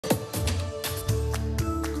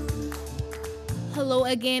Hello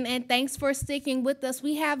again, and thanks for sticking with us.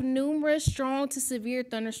 We have numerous strong to severe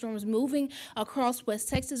thunderstorms moving across West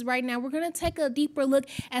Texas right now. We're going to take a deeper look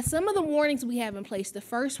at some of the warnings we have in place. The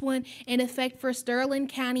first one in effect for Sterling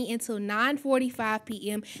County until 9:45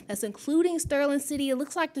 p.m. That's including Sterling City. It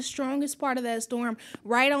looks like the strongest part of that storm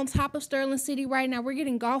right on top of Sterling City right now. We're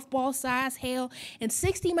getting golf ball size hail and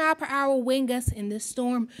 60-mile-per-hour wind gusts in this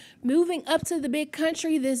storm. Moving up to the Big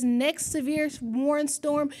Country, this next severe warning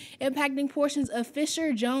storm impacting portions of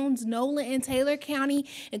Fisher, Jones, Nolan, and Taylor County,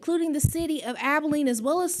 including the city of Abilene as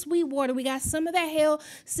well as Sweetwater. We got some of that hail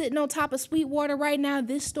sitting on top of Sweetwater right now.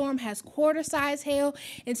 This storm has quarter-size hail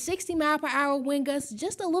and 60-mile-per-hour wind gusts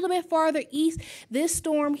just a little bit farther east. This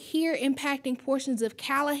storm here impacting portions of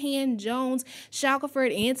Callahan, Jones,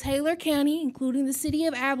 Shackelford, and Taylor County, including the city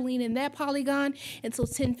of Abilene in that polygon until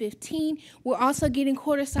 10:15. We're also getting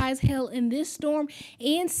quarter-size hail in this storm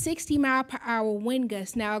and 60-mile-per-hour wind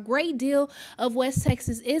gusts. Now, a great deal of West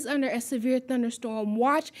Texas is under a severe thunderstorm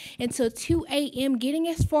watch until 2 a.m., getting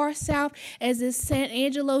as far south as this San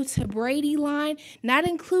Angelo to Brady line, not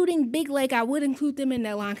including Big Lake. I would include them in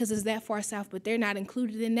that line because it's that far south, but they're not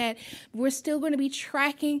included in that. We're still going to be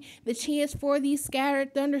tracking the chance for these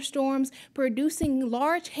scattered thunderstorms, producing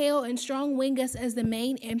large hail and strong wind gusts as the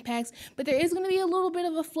main impacts, but there is going to be a little bit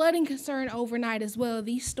of a flooding concern overnight as well.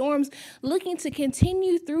 These storms looking to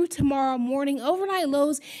continue through tomorrow morning. Overnight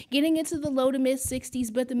lows getting into the low to mid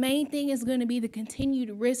 60s, but the main thing is going to be the continued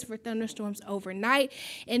risk for thunderstorms overnight.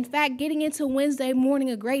 In fact, getting into Wednesday morning,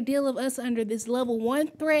 a great deal of us under this level 1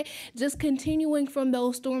 threat, just continuing from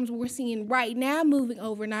those storms we're seeing right now moving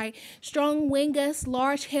overnight. Strong wind gusts,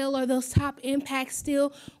 large hail are those top impacts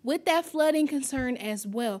still, with that flooding concern as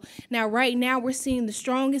well. Now, right now, we're seeing the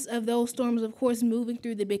strongest of those storms, of course, moving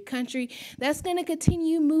through the Big Country. That's going to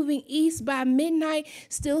continue moving east by midnight,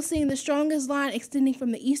 still seeing the strongest line extending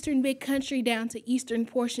from the eastern Big Country down to eastern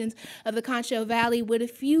portions of the Concho Valley, with a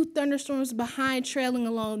few thunderstorms behind trailing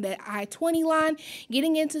along that I-20 line.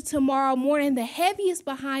 Getting into tomorrow morning, the heaviest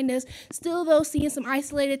behind us, still though seeing some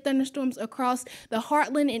isolated thunderstorms across the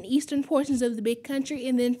heartland and eastern portions of the Big Country,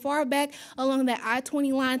 and then far back along that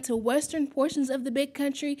I-20 line to western portions of the Big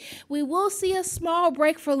Country. We will see a small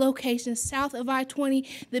break for locations south of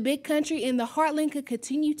I-20. The Big Country and the heartland could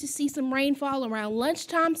continue to see some rainfall around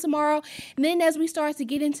lunchtime tomorrow, and then as we start to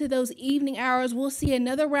get into those evening hours, we'll see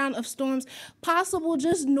another round of storms possible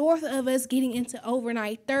just north of us getting into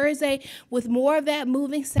overnight Thursday, with more of that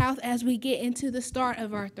moving south as we get into the start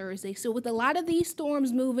of our Thursday. So with a lot of these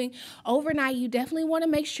storms moving overnight, you definitely want to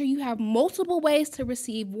make sure you have multiple ways to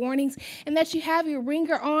receive warnings and that you have your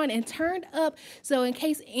ringer on and turned up, so in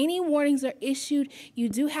case any warnings are issued, you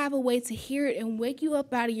do have a way to hear it and wake you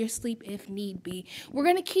up out of your sleep if need be. We're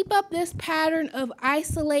going to keep up this pattern of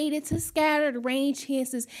isolated to scattered rain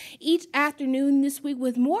chances each afternoon this week,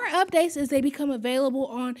 with more updates as they become available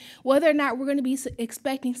on whether or not we're going to be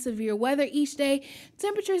expecting severe weather each day.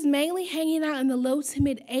 Temperatures mainly hanging out in the low to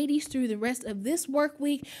mid 80s through the rest of this work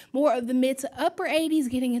week, more of the mid to upper 80s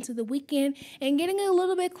getting into the weekend, and getting a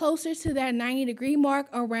little bit closer to that 90-degree mark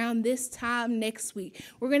around this time next week.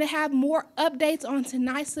 We're going to have more updates on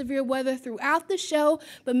tonight's severe weather throughout the show,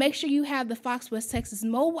 but make sure you have the Fox West Texas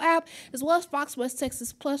mobile app as well as Fox West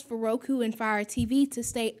Texas Plus for Roku and Fire TV to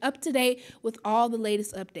stay up to date with all the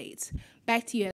latest updates. Back to you.